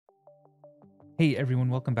Hey everyone,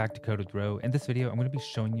 welcome back to Code with Ro. In this video, I'm going to be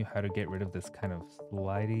showing you how to get rid of this kind of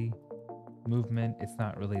slidey movement. It's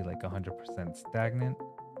not really like 100% stagnant.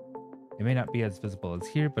 It may not be as visible as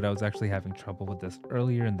here, but I was actually having trouble with this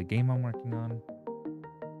earlier in the game I'm working on.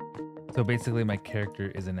 So basically my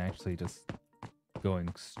character isn't actually just going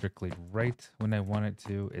strictly right when I want it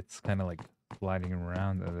to. It's kind of like sliding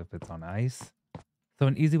around as if it's on ice. So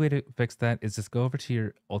an easy way to fix that is just go over to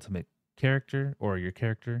your ultimate character or your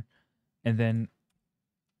character, and then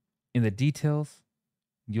in the details,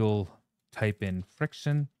 you'll type in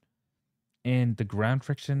friction, and the ground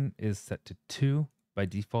friction is set to 2 by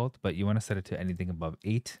default, but you want to set it to anything above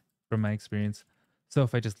 8 from my experience. So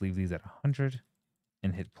if I just leave these at 100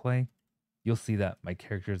 and hit play, you'll see that my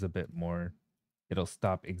character is a bit more, it'll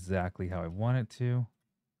stop exactly how I want it to.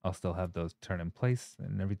 I'll still have those turn in place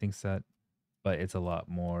and everything set, but it's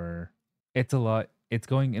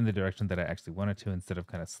going in the direction that I actually wanted to instead of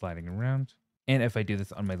kind of sliding around. And if I do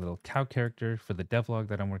this on my little cow character for the devlog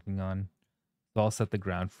that I'm working on, so I'll set the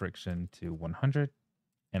ground friction to 100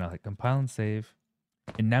 and I'll hit compile and save.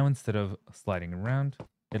 And now instead of sliding around,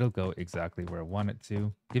 it'll go exactly where I want it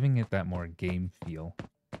to, giving it that more game feel.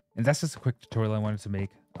 And that's just a quick tutorial I wanted to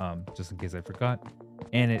make, just in case I forgot.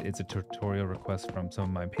 And it's a tutorial request from some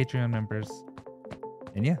of my Patreon members.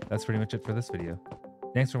 And yeah, that's pretty much it for this video.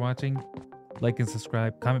 Thanks for watching. Like and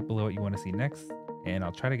subscribe, comment below what you want to see next, and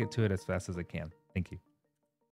I'll try to get to it as fast as I can. Thank you.